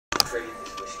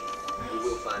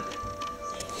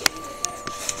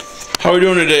How are we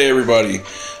doing today, everybody?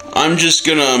 I'm just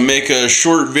gonna make a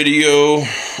short video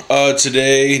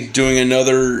today doing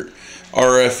another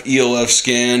RF ELF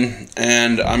scan,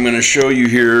 and I'm gonna show you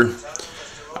here.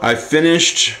 I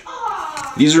finished,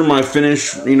 these are my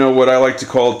finished, what I like to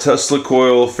call Tesla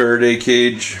coil Faraday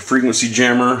cage frequency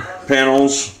jammer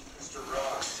panels.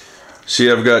 See,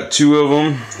 I've got two of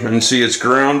them, and see it's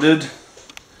grounded.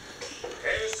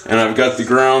 And I've got the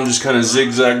ground just kind of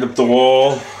zigzagged up the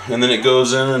wall, and then it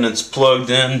goes in and it's plugged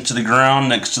in to the ground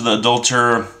next to the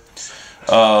Adultera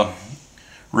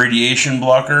radiation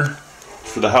blocker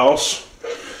for the house.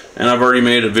 And I've already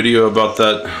made a video about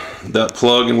that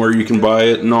plug and where you can buy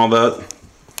it and all that.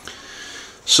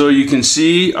 So you can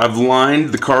see I've lined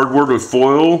the cardboard with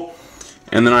foil,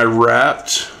 and then I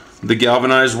wrapped the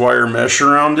galvanized wire mesh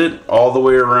around it all the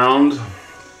way around,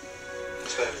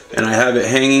 and I have it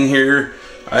hanging here.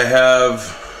 I have,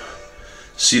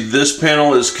 see, this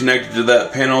panel is connected to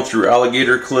that panel through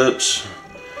alligator clips,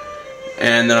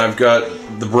 and then I've got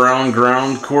the brown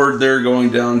ground cord there going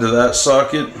down to that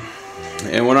socket.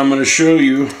 And what I'm going to show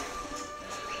you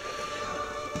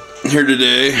here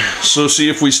today, so see,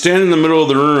 if we stand in the middle of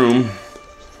the room,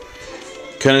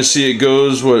 kind of see it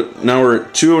goes, what, now we're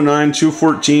at 209,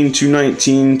 214,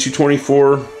 219,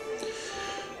 224,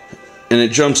 and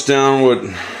it jumps down, what,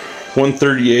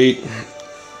 138.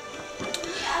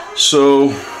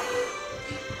 So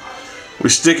we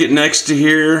stick it next to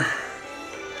here,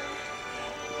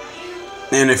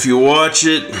 and if you watch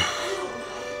it,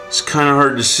 it's kind of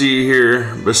hard to see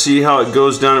here, but see how it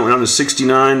goes down. It went down to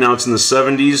 69, now it's in the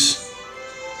 70s.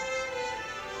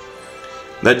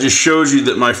 That just shows you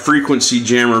that my frequency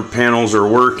jammer panels are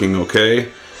working,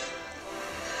 okay?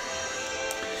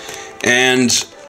 And